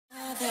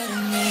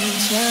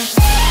Hey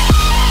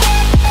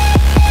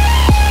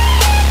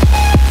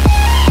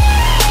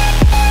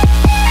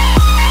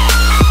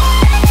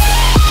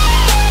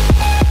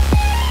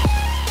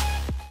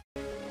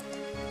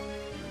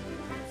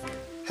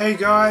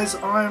guys,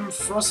 I'm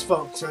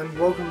Frostfox and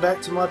welcome back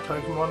to my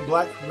Pokemon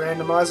Black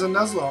Randomizer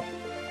Nuzlocke.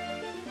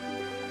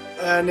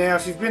 Now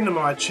if you've been to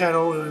my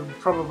channel you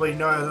probably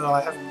know that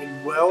I haven't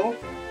been well.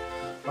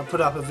 I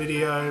put up a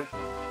video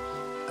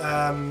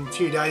a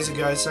few days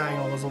ago saying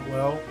I wasn't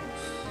well,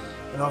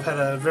 and I've had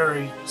a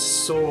very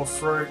sore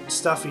throat,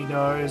 stuffy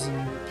nose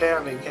and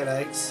pounding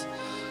headaches,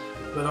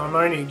 but I'm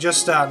only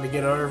just starting to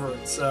get over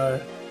it, so,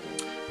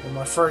 and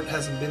my throat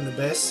hasn't been the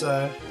best,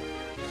 so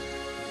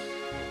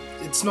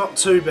it's not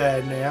too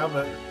bad now,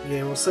 but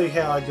yeah, we'll see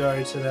how I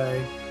go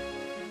today.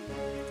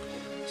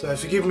 So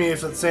forgive me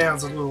if it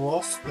sounds a little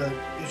off, but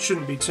it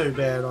shouldn't be too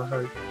bad, I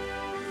hope.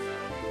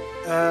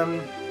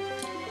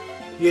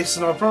 Yes,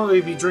 and I'll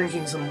probably be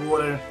drinking some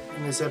water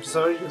in this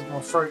episode because my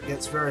throat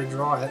gets very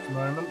dry at the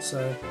moment,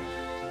 so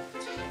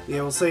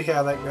yeah, we'll see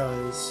how that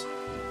goes.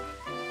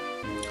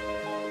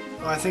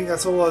 I think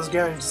that's all I was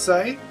going to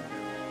say.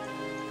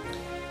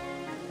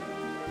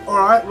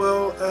 Alright,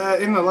 well,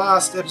 in the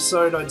last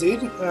episode I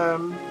did,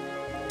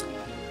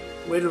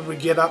 where did we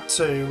get up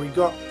to? We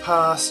got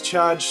past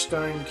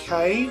Chargestone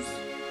Cave.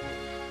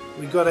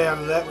 We got out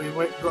of that, we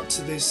got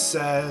to this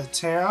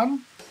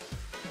town.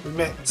 We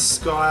met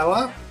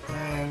Skylar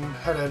and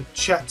had a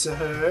chat to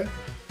her.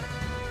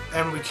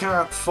 And we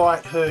can't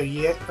fight her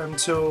yet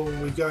until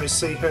we go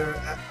see her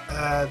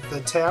at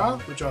the tower,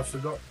 which I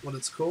forgot what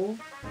it's called.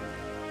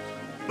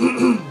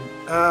 And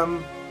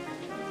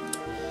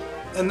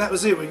that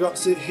was it, we got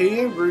to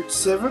here, Route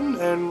 7,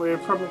 and we'll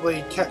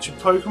probably catch a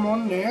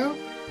Pokemon now.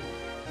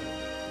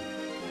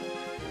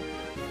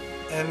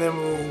 And then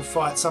we'll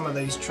fight some of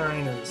these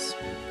trainers.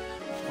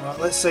 Alright,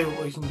 let's see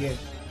what we can get.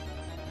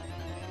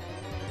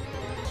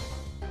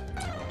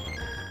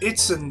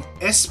 It's an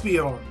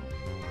Espeon.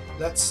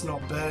 That's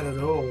not bad at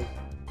all.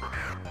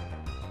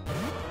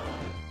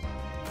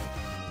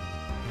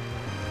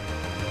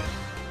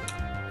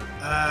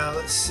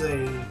 Let's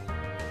see.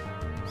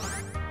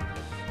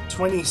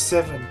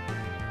 27.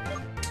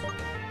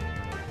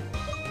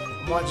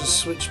 I might just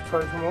switch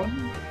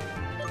Pokemon.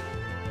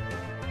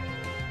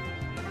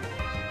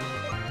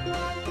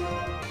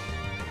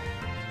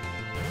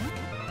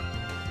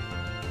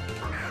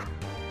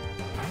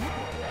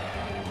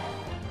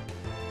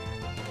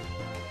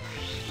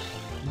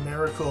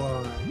 Miracle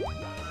Eye.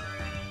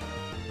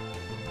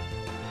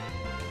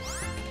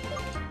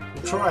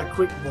 We'll try a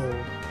Quick Ball.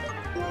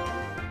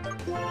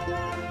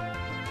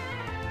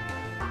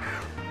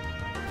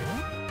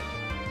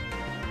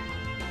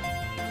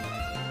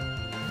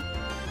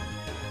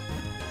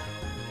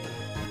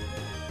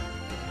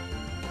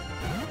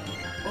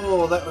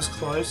 Oh, that was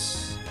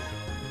close.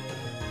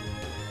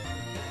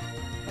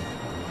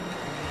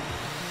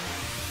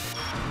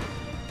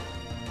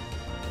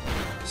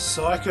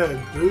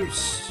 Psycho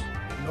Boost.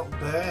 Not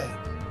bad.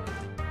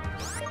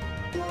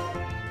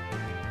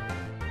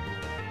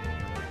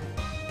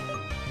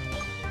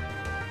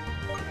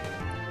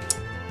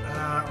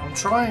 I'm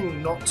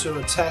trying not to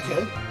attack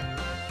it,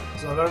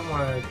 because I don't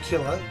want to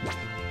kill it.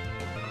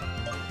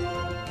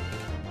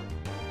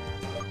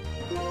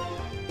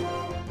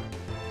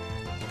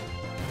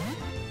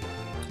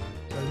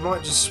 I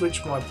might just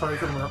switch my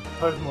Pokemon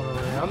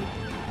around.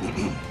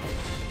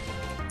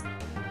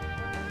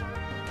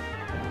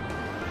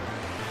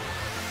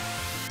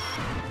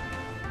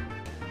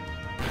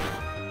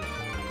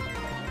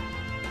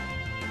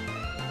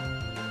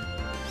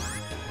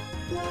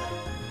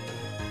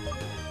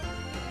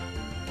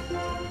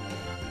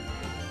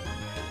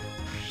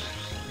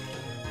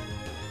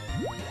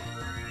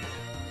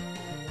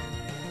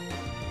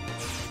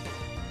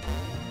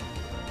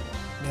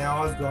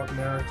 Now I've got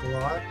Miracle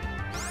Eye.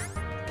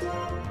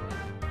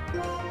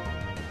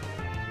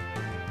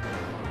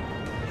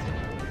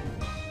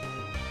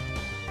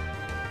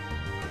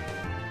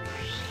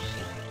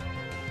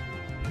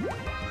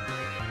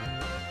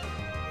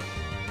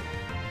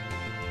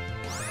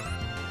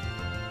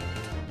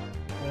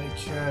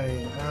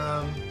 Okay,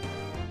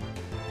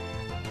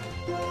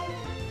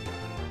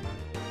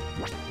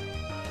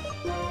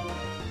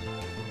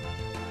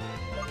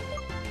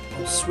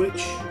 I'll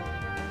switch.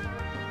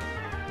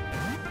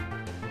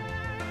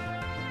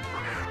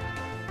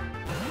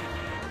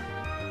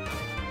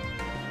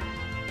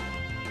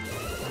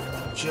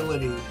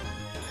 Agility.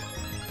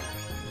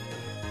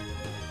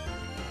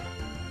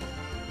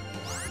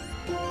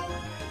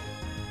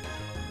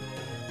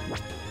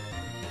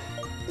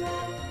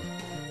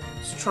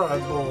 Let's try a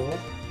ball.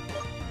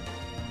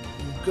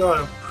 We've got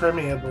a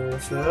Premier Ball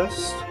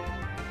first.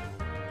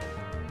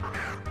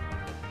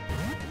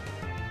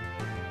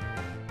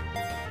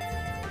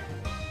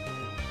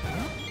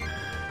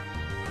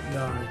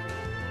 No.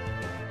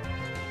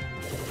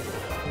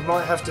 We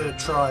might have to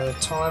try a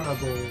Timer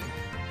Ball.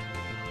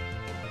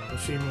 A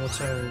few more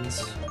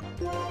turns.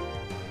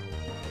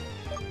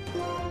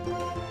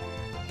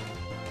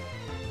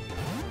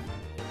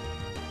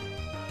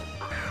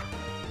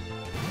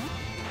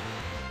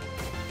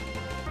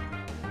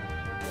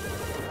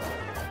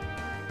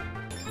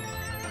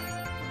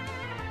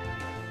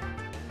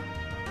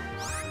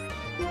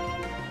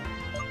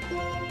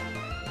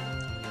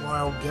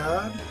 Wild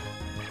Guard.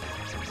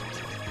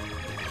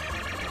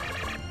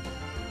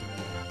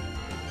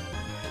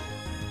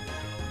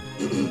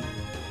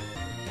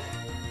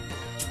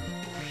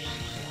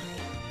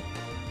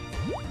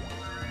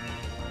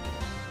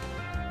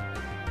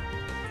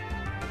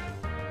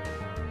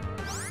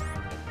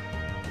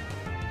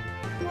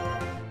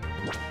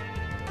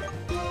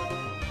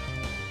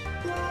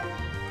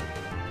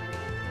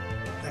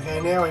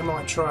 Okay, now we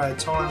might try a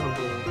timer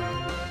ball.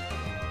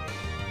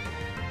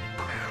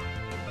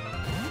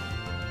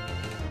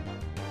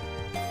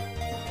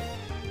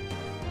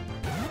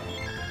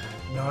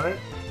 No.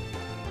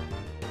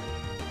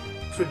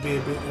 Could be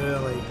a bit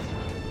early.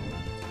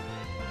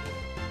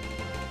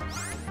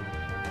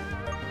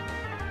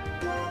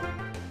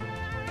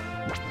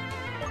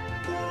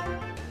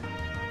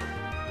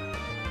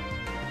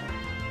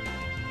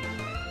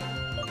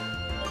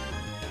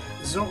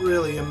 There's not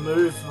really a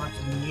move I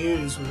can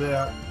use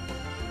without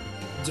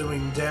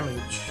doing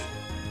damage.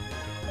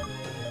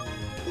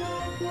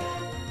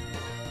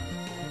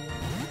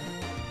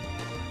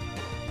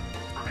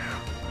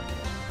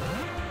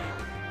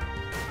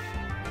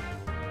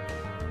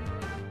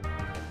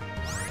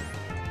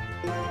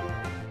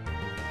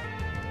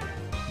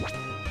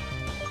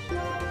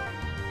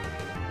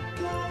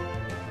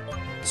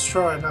 Let's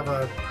try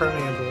another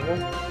Premier Ball.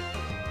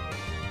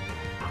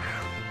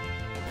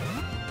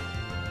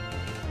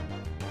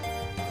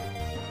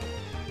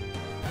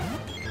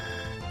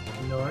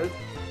 No.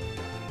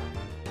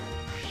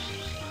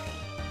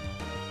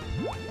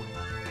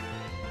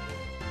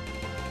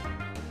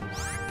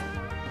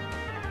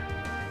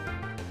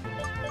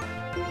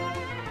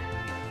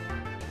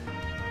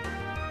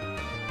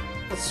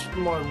 What's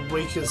my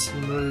weakest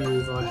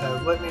move I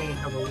have? Let me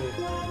have a look.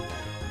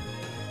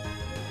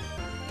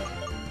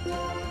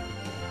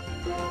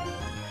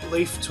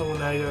 Leaf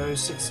Tornado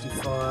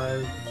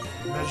 65,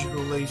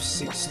 Magical Leaf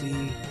 60.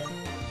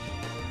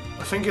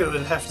 I think it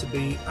would have to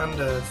be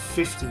under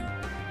 50.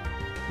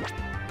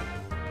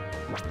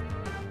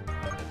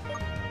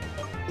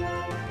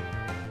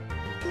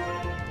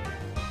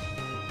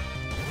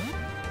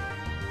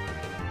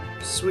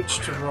 Switch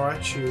to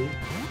Raichu.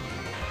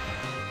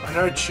 I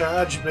know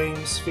Charge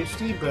Beam's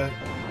 50, but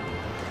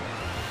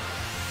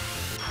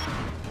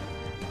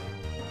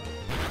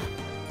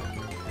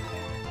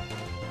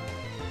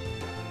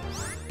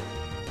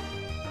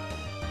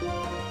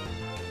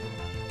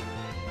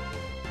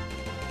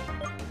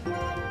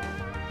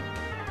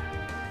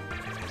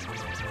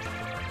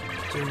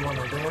do one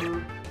of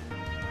them.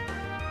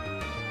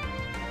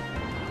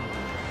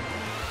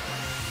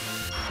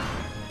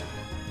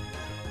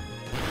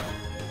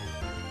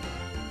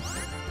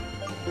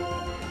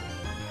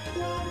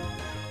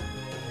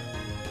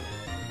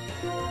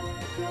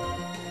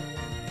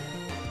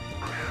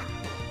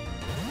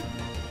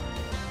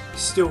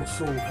 Still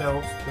full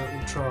health, but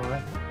we'll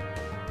try.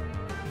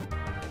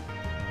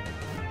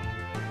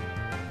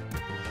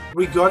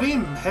 We got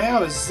him!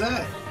 How is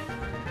that?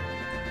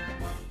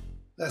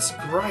 That's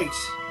great!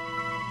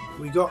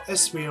 We got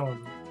Espeon.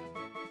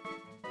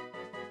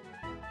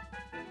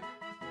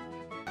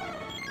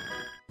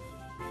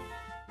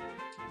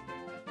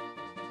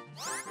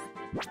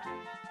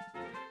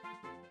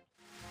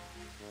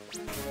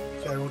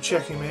 Okay, we'll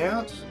check him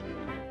out.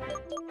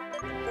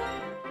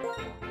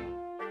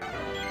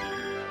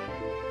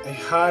 A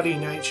hardy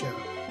nature,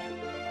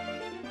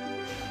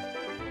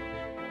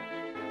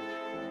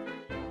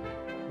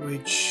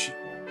 which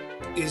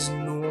is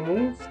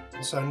normal,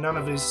 so none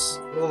of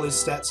all his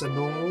stats are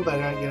normal. They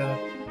don't get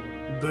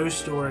a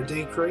boost or a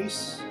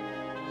decrease.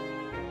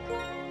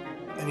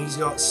 And he's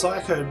got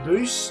Psycho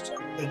Boost,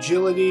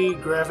 Agility,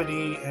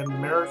 Gravity, and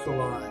Miracle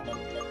Eye.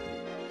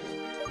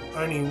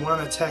 Only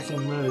one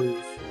attacking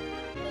move.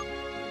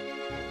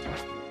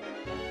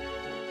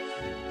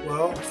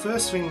 Well, the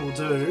first thing we'll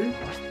do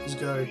is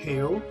go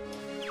heal.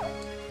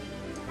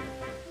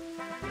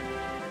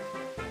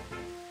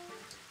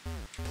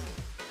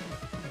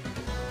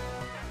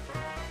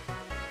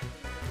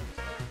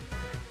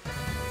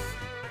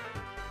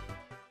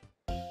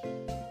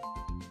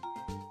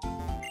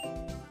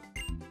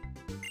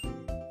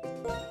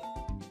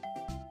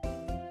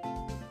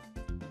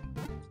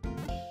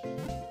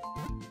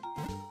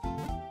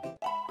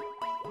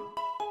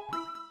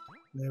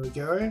 There we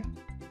go.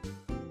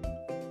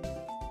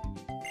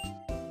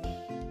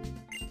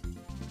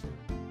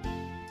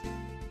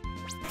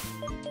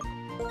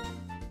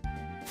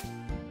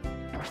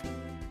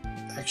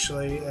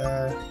 Actually,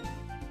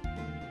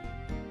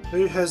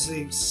 who has the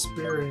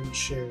experience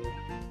share?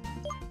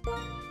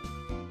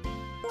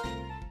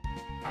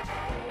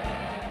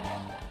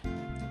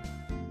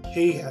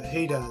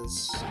 He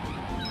does.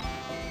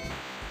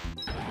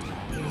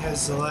 He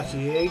has the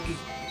lucky egg.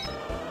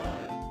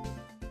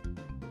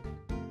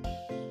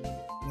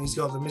 And he's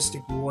got the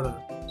Mystic Water.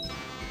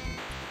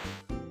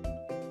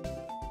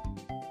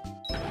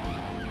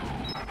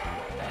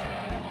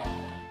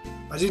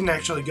 I didn't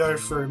actually go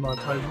through my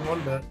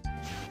Pokemon, but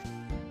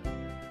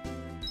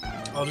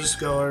I'll just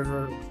go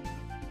over.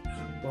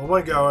 Well, I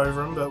won't go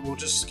over them, but we'll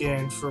just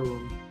scan through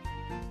them.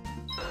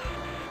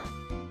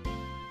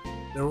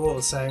 They're all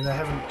the same. They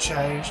haven't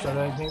changed, I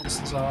don't think,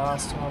 since the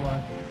last time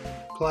I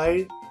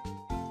played.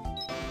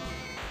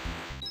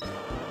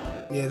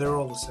 Yeah, they're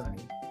all the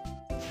same.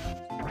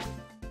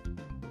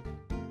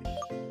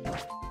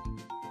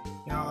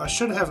 Now, I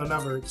should have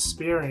another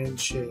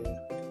experience share.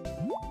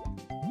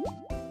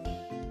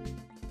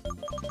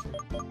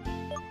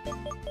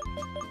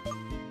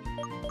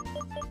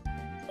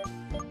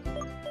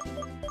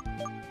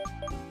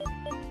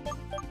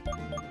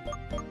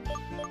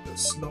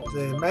 It's not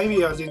there.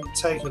 Maybe I didn't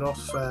take it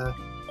off the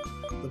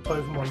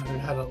Pokemon who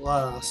had it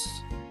last.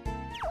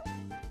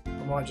 I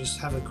might just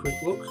have a quick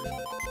look.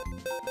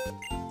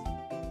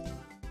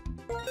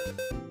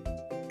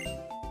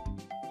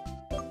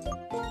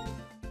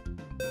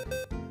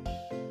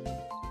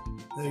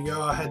 There you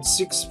go, I had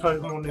 6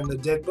 Pokemon in the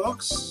dead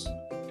box.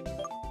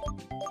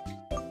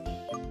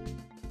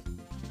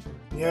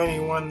 The only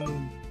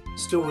one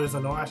still with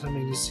an item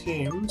is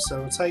him, so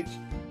we'll take...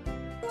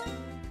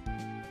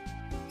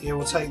 Yeah,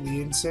 we'll take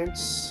the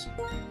incense.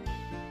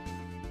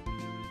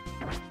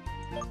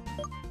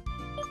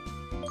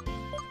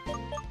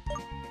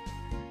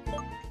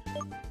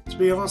 To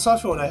be honest, I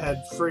thought I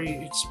had 3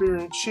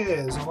 experience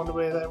shares. I wonder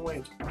where that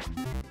went.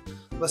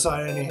 Unless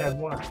I only had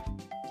 1.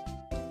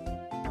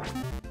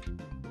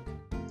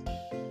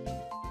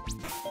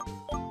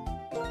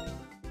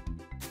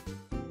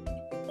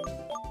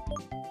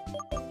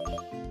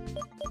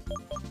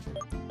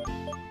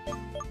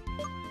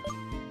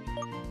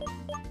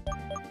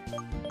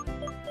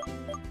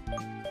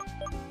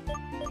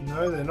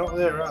 No, they're not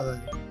there, are they?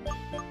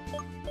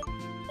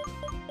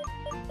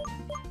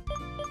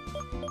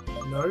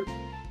 No.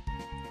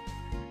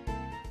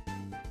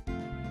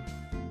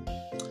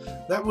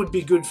 That would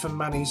be good for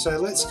money, so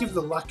let's give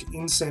the luck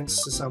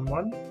incense to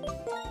someone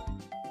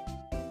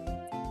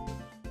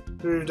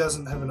who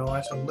doesn't have an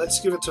item. Let's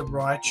give it to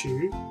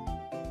Raichu.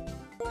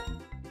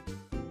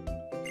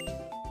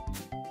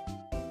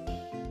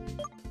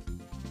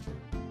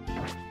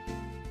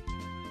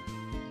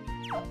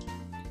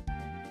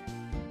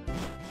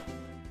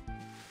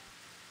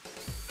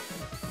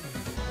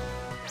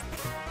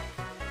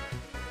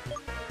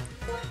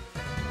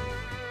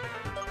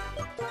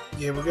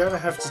 Yeah, we're going to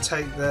have to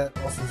take that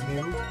off of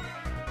him.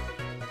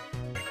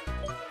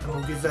 And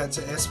we'll give that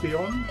to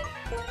Espeon.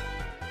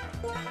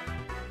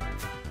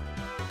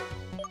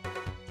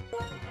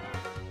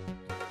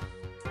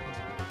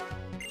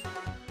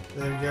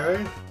 There we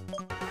go.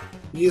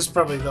 He is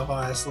probably the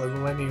highest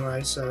level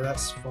anyway, so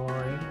that's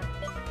fine.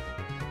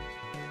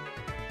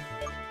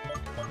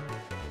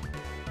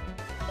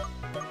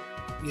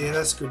 Yeah,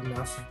 that's good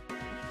enough.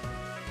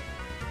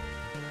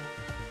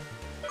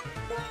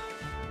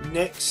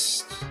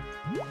 Next,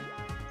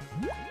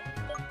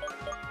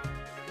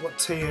 what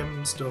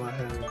TMs do I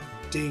have?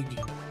 Dig.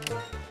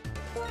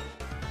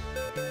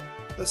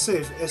 Let's see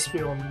if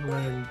Espeon can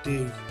learn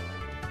Dig.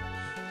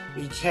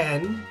 He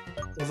can,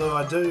 although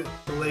I do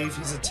believe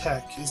his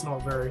attack is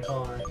not very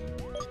high.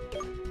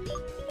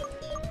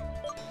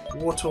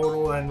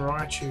 Wartortle and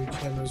Raichu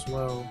can as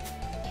well.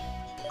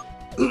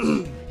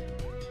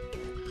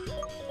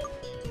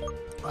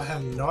 I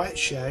have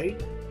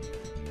Nightshade.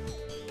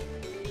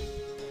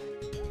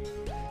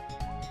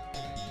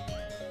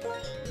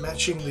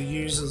 Matching the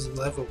user's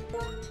level.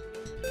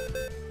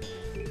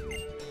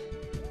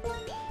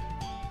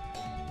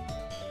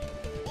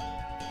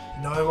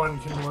 No one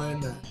can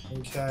learn that.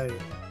 Okay.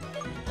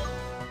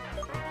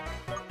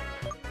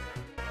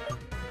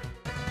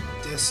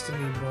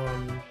 Destiny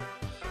Bomb.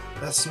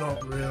 That's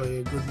not really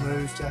a good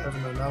move to have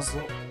in a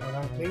Nuzlocke, I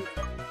don't think.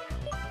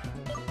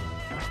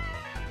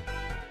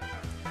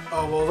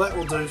 Oh well, that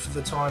will do for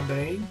the time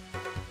being.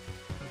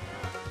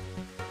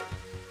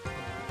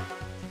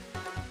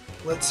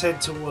 Let's head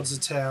towards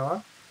the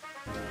tower.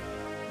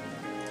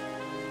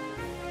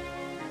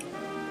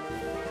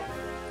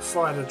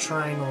 Find a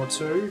train or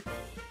two.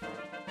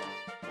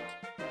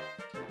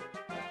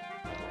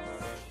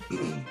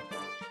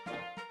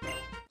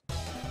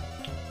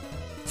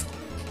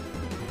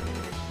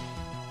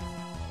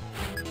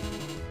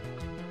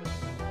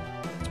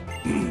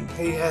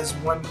 He has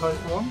 1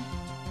 Pokemon.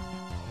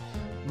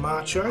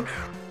 Machoke.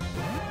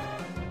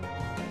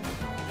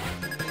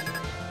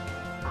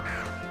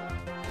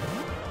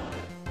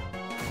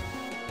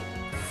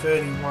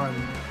 $31.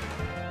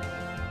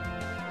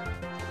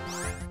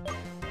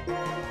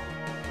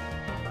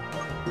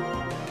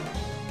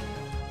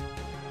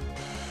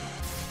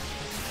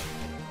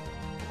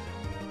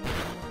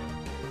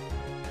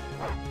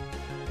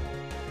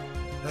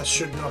 That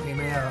should knock him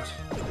out.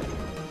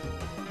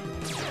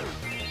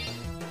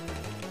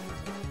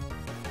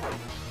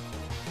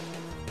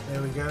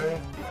 There we go.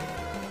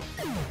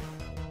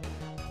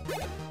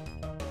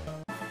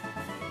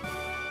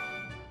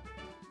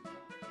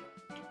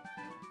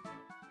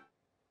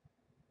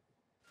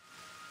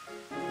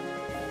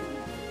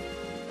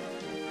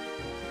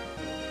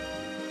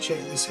 Check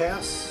this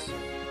house.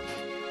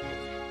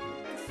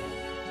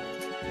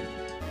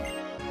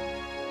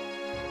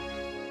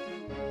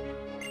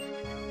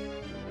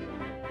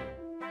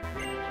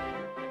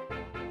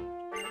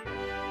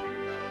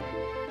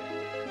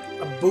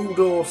 I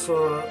Bulldog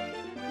for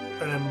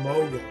an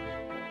Emolga.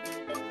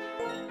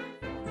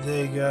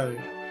 There you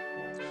go.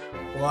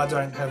 Well, I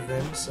don't have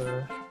them,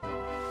 so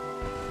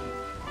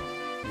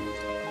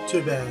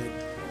too bad.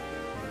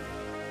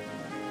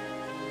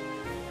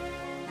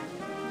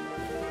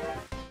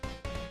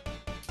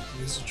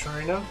 Here's a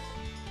trainer.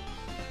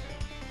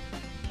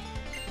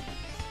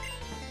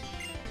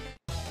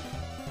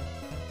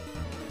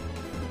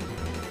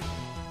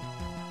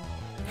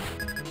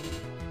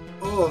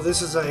 Oh,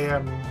 this is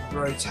a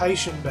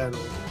rotation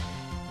battle.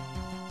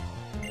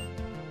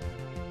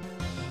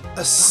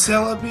 A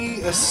Celebi,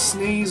 a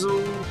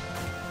Sneasel,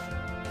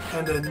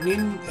 and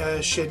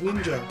a Shed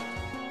Ninja.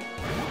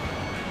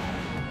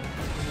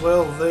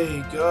 Well, there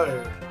you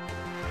go.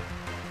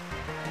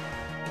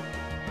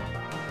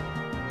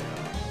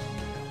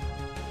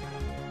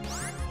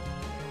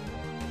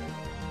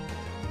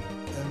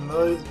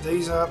 And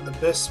these aren't the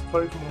best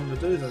Pokemon to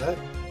do that.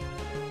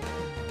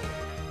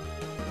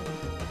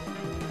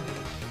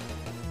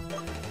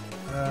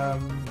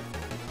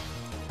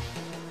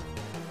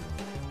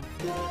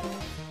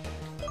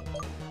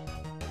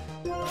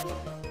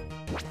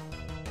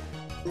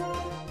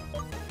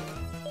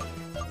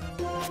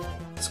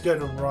 Let's go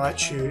to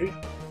Raichu.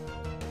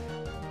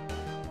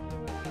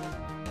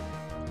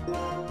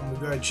 And we'll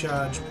go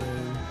Charge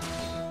Beam.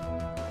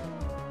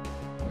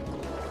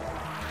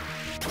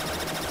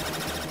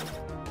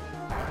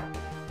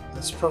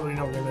 That's probably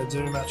not going to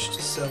do much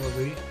to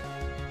Celebi.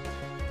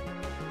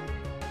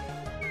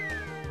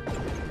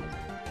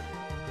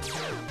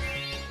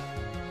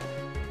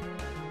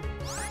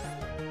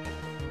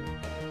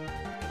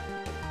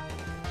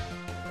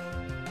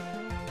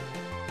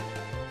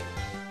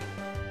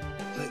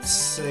 Let's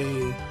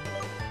see.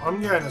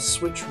 I'm going to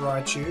switch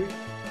Raichu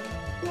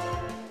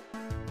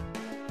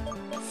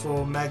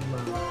for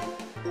Magma.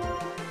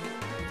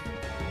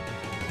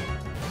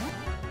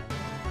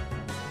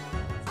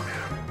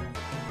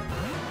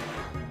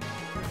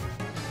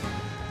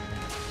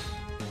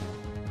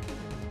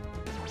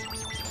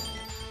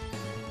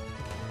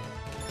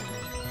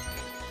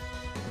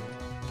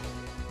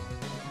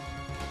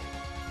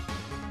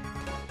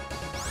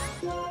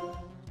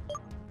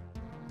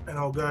 And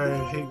I'll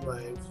go Heat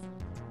Wave.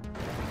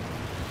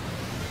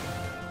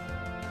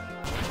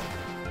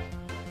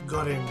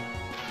 Got him.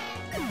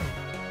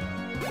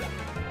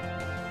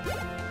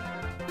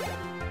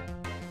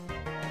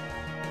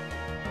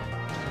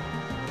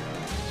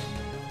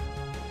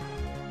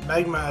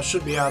 Magma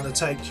should be able to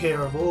take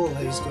care of all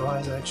these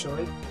guys,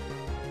 actually.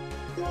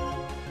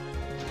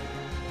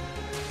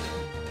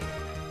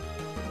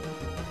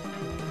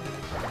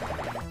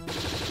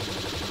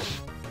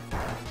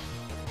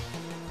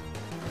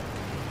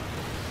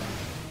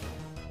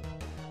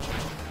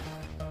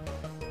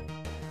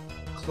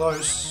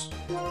 Close.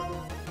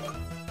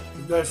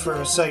 We'll go for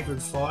a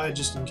Sacred Fire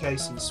just in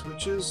case he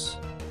switches.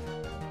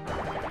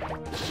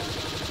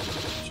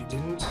 She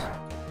didn't.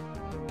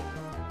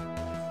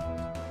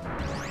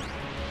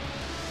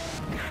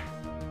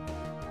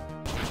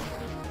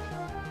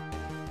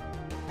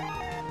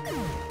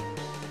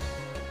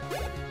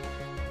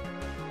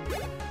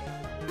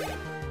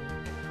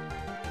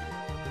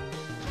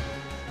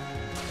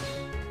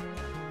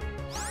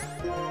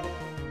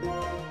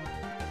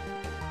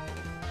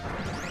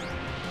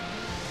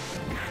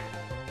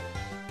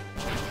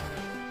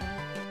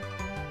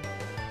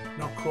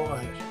 Not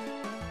quite.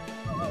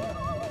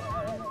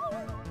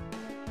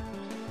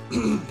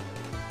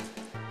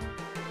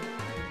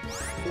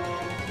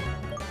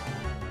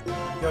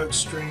 Go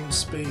extreme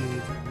speed.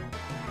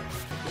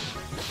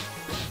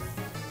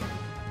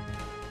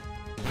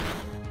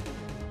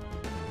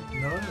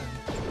 No.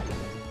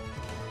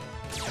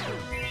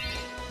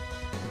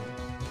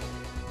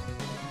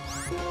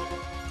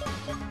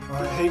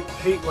 Alright,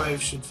 Heat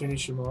Wave should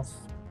finish him off.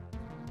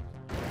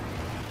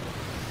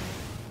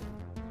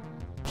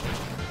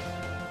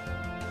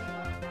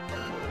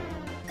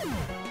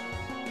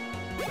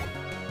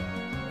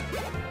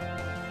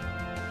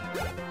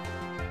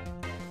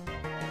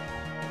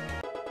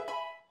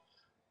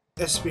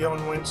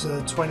 Espeon went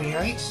to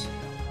 28.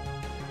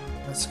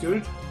 That's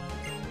good.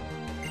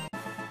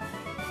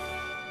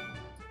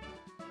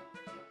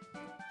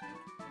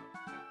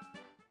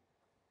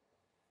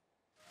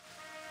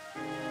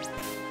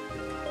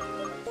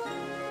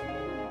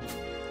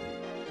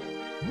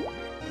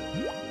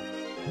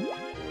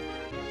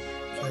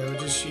 Okay, we'll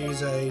just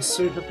use a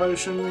Super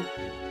Potion.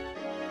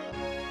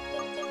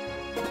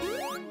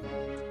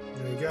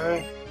 There we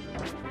go.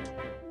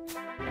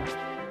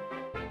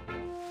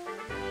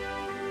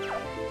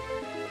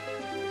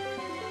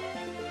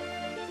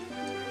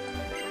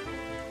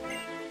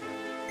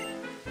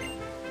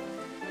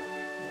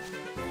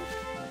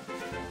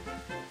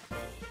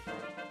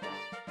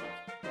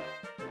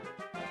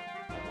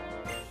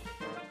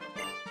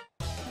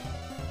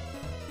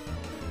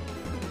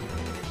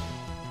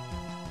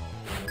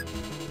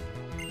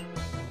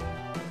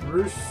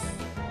 Roof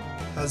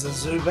has a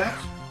Zubat.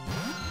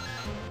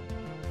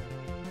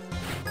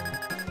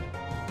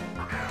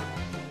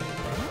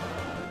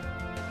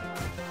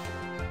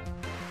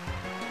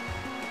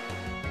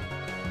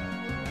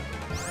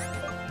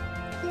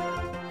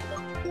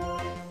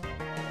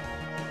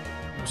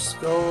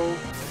 Skull.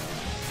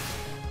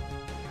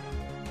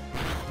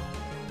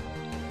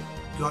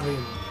 Got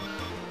him.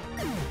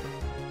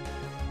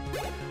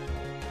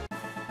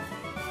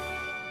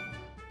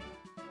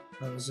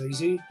 That was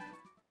easy.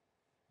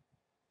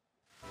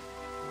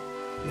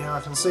 Now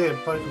I can see a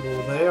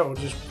Pokeball there, I'll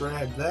just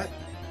grab that.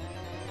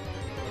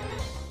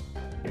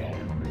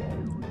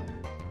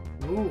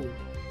 Ooh.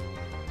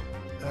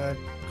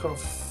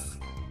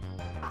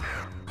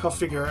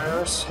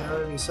 Configuraris,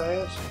 however you say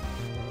it.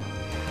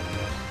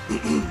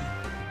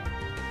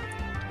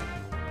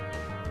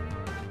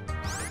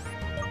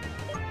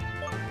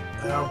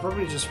 I'll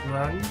probably just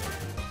run.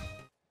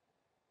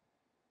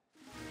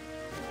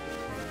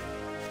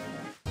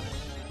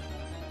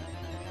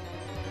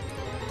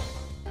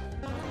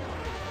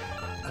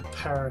 A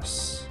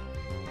Paris.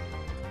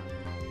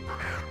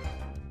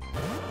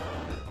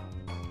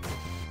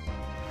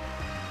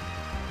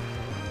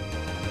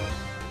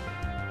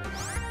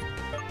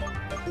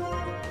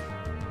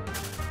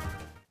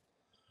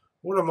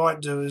 What I might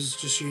do is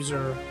just use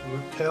a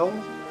repel.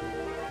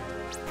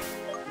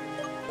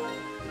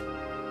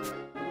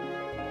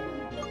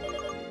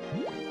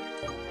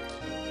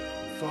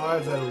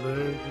 Five, that'll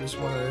do. Just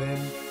one of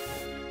them.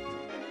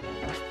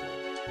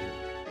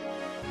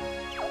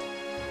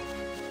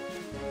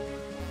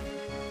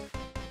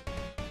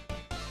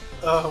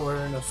 Oh,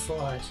 we're in a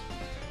fight.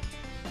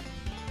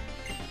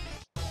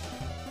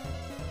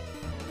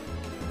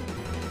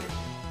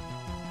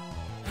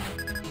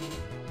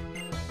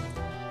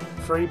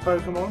 Three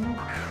Pokemon.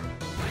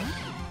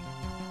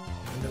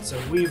 And it's a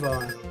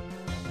Weavile.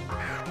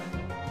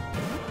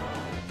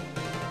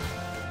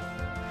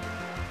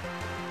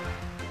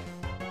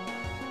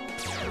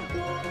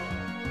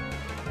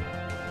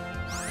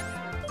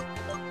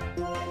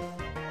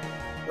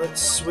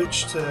 Let's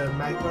switch to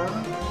Magma.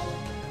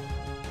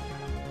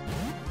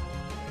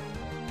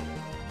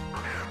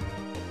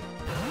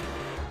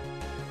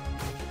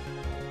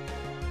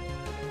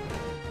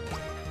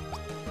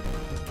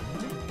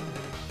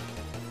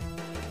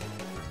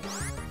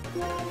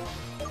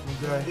 We'll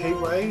go Heat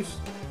Wave.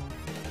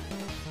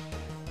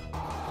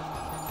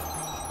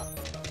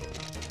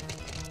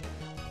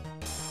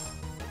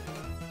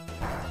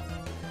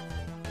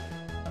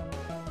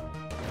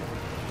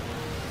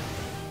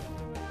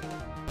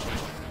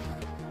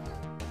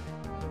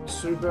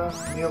 Super,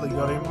 nearly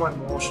got him. One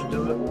more should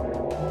do it.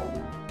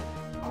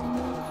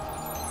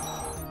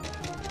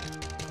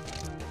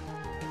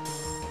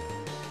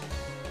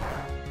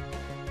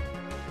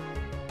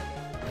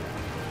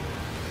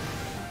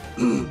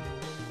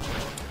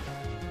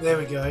 There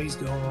we go, he's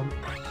gone.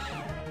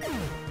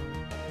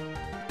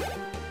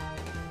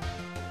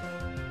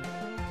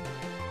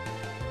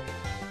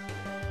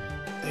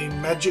 A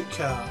magic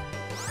card.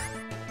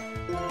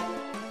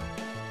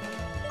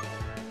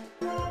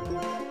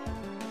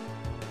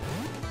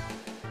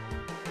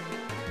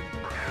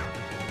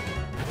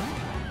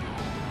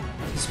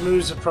 His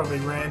moves are probably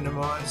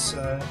randomized,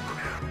 so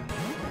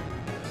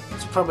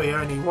it's probably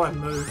only one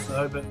move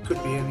though, but it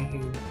could be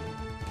anything.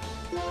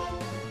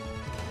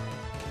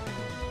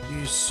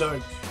 Use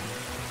Soak.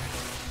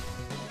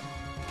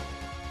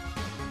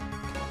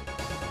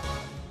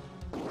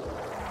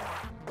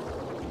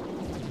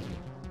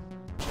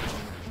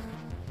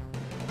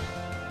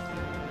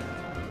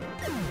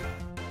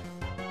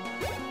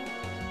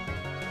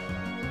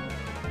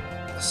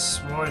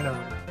 Smino.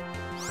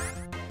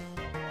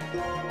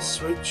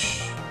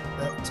 Switch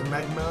back to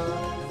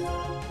Magma.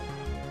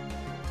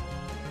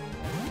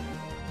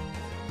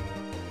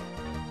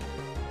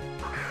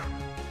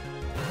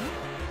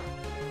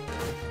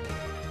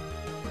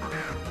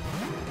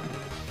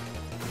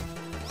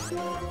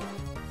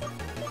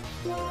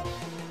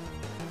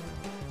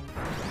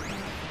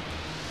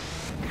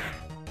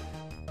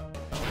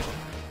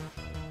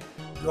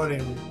 Got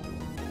him.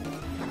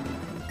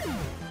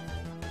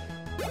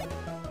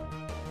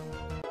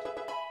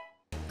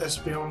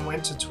 Espeon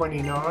went to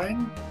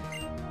 29.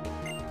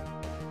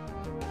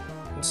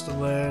 Wants to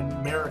learn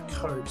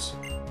Miracote.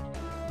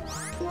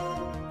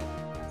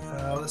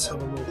 Let's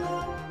have a look.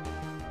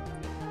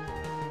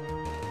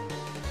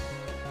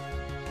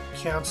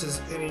 Counts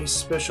as any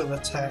special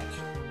attack,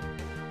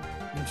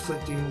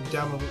 inflicting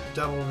double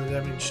the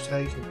damage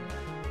taken.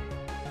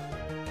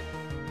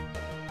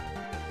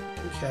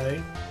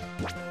 Okay.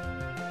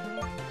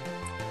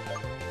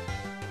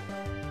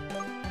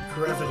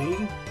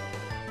 Gravity.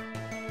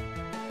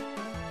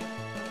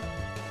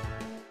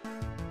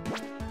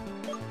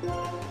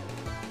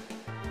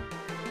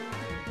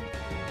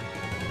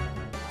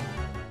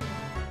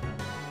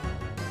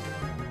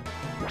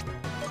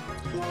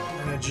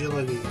 And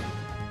agility.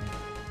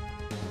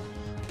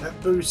 That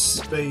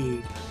boosts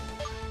speed.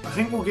 I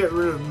think we'll get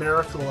rid of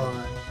Miracle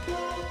Eye.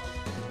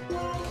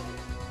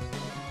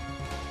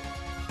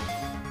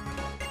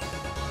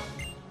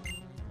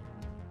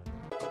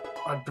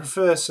 I'd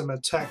prefer some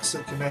attacks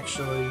that can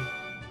actually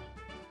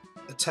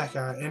attack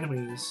our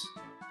enemies.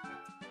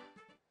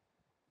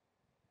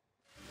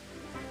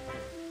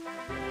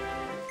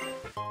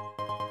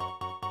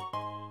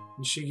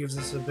 And she gives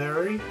us a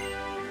berry.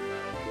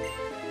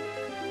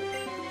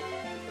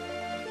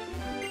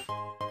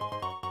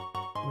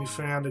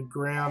 found a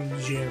ground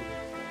gem.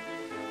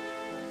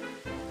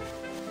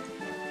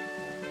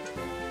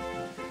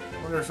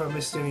 I wonder if I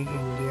missed anything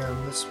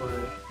down this way.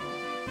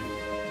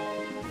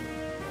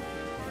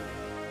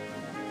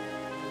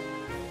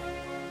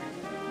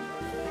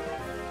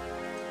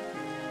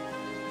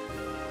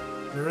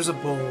 There is a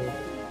ball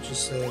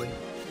just there.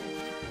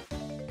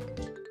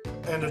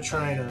 And a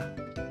trainer.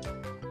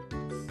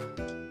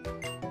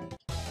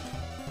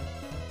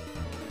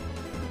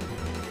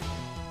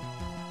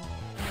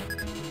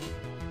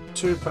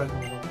 Two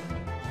Pokemon.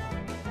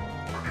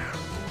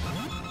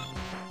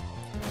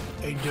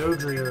 A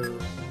Dodrio.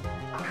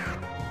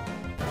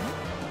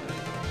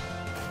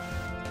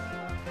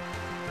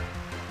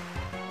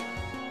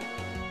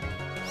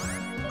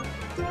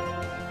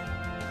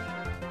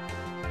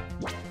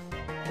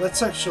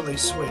 Let's actually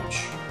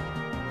switch.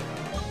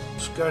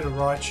 Let's go to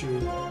Raichu.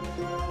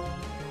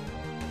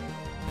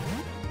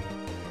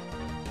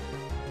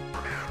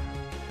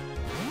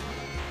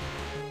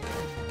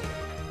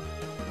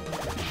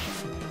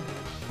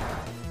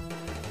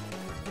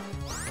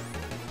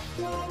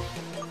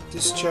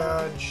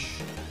 Discharge.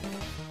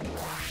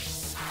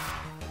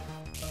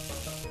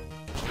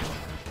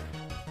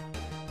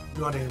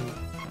 Got him.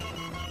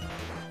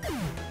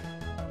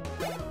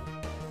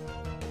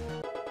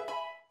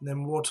 And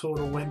then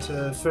Wartortle went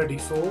to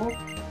 34.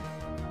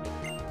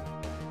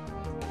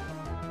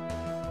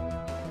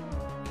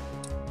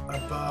 A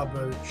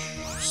Barboach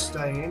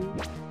stay in.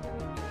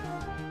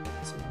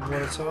 It's a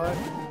water type.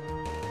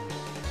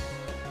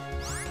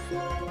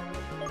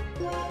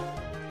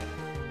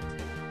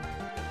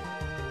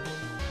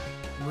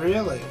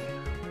 Really?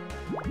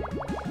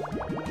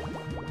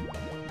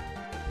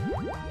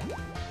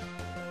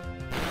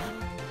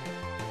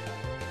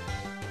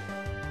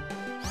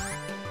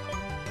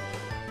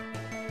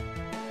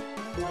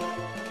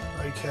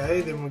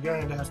 Okay, then we're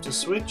going to have to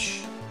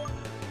switch.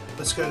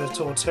 Let's go to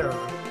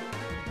Torterra.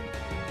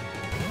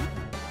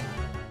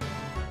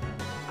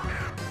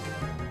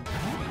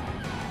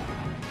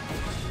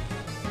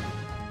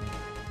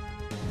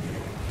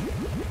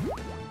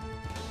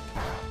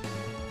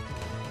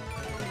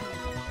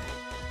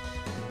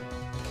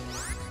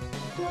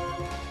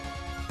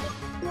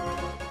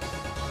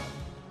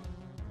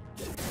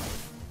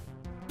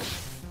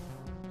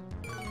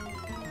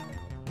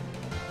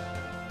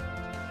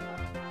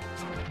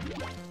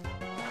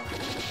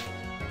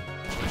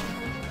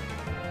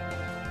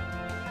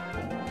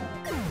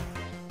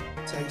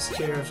 Takes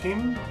care of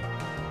him.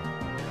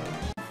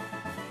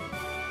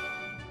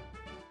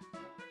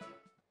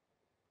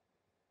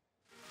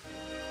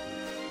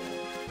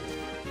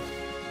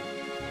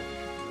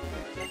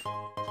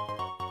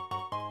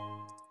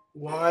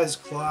 Wise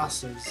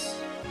glasses.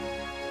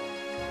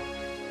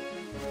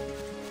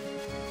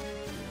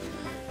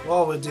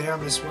 While we're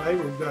down this way,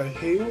 we'll go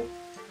heal.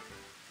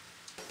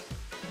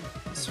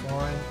 It's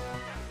fine.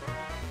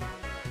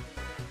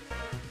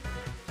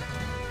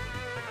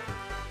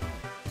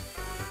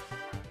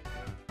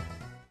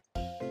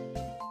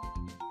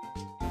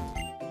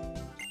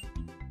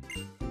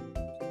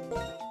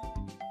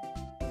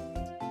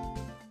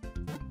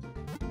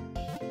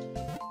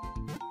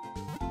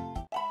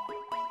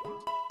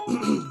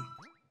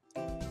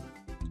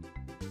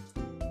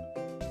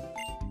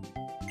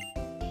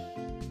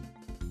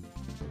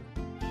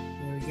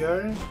 There we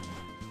go.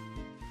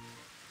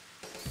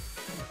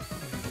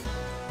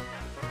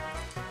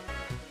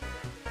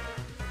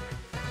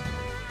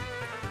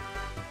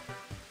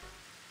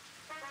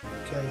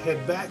 Okay,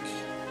 head back.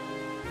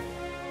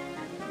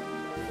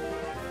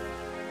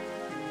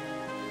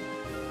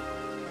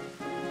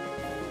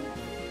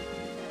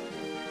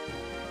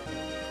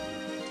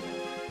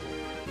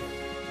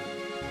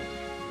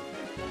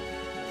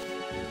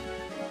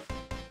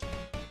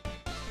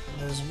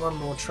 There's one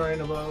more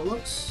trainer by the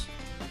looks.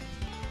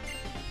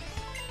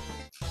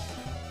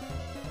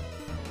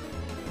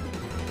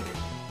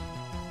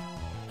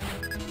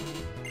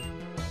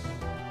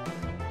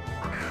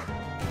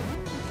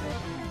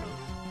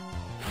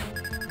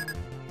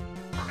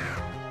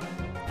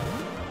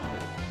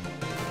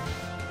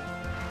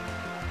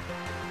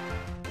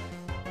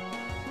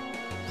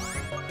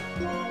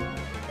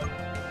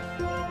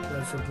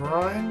 Go for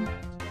Brian.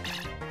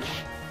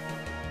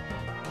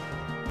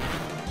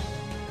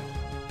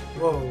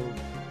 Whoa.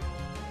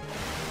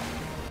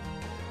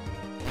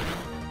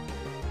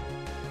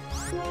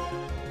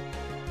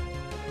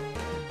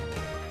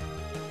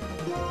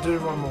 Do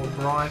one more.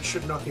 Brian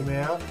should knock him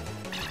out.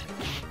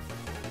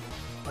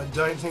 I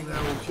don't think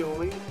that will kill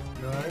me.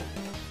 No.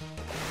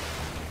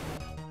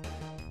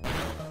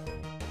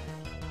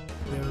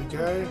 There we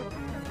go.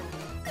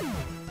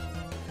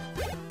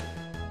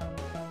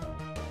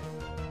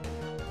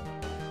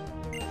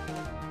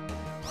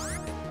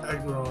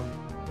 Aggron.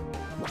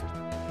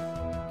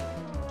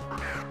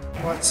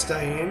 Might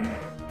stay in,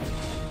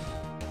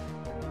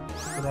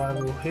 but I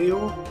will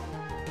heal.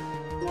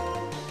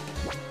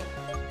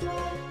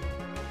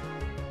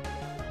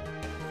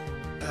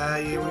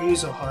 Yeah, we'll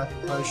use a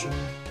Hyper Potion.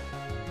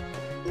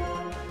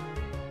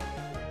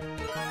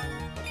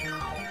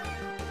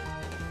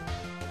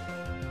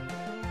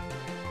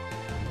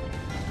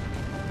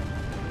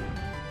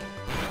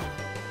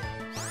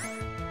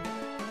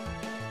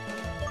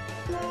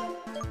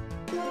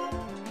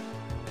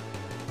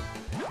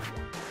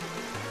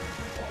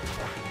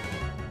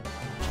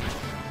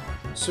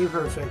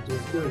 Super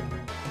effective, good.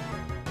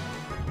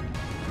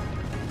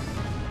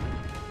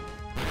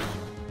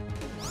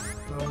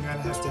 So I'm going to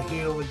have to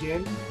heal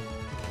again.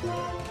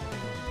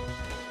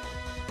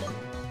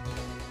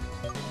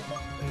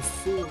 A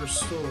full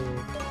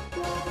restore.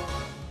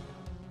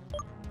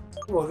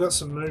 Oh, I've got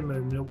some Moo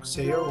Moo milks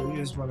here. I'll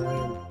use one of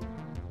them.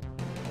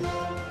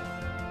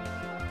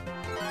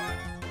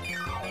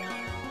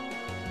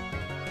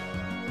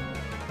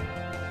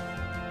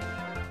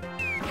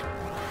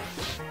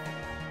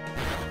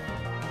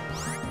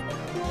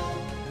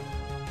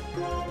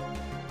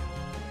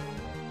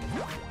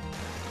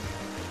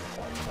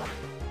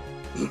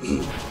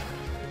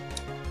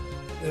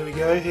 There we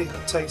go, he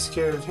takes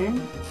care of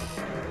him.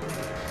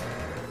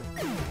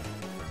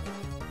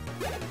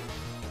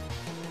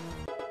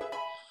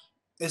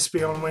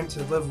 Espeon went to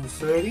level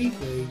 30,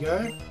 there you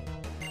go.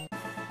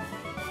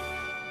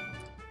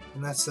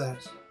 And that's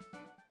that.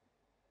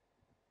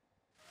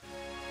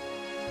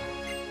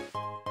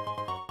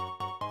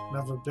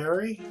 Another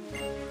berry.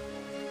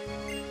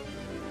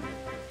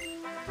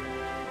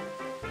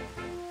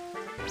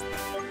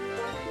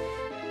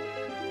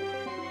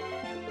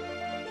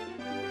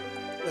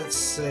 Let's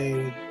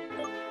see.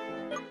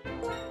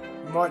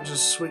 Might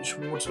just switch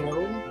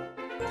Wartortle.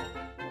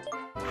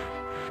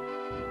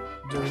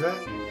 Do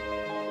that.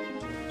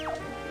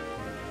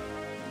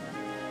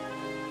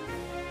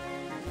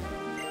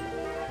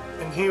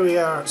 And here we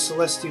are at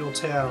Celestial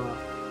Tower.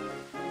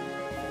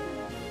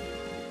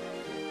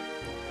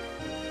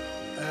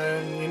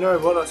 And you know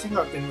what? I think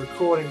I've been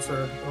recording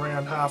for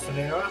around half an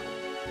hour.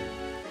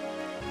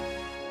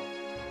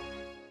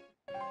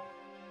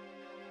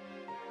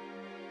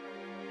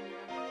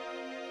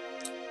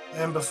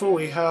 And before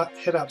we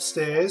head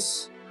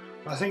upstairs,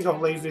 I think I'll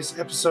leave this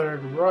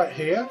episode right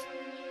here.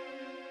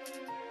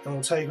 And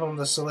we'll take on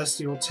the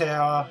Celestial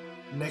Tower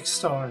next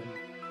time.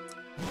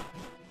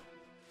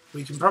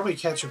 We can probably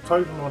catch a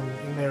Pokemon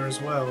in there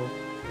as well.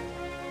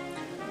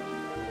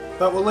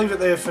 But we'll leave it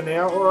there for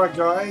now. Alright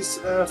guys,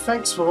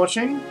 thanks for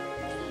watching.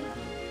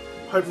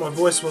 Hope my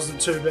voice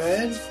wasn't too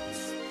bad.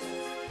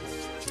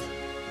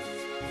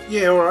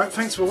 Yeah, alright,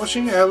 thanks for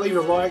watching. Leave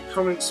a like,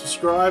 comment,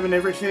 subscribe and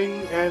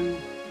everything. And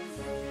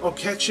I'll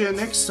catch you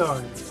next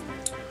time.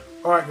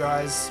 Alright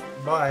guys,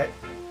 bye.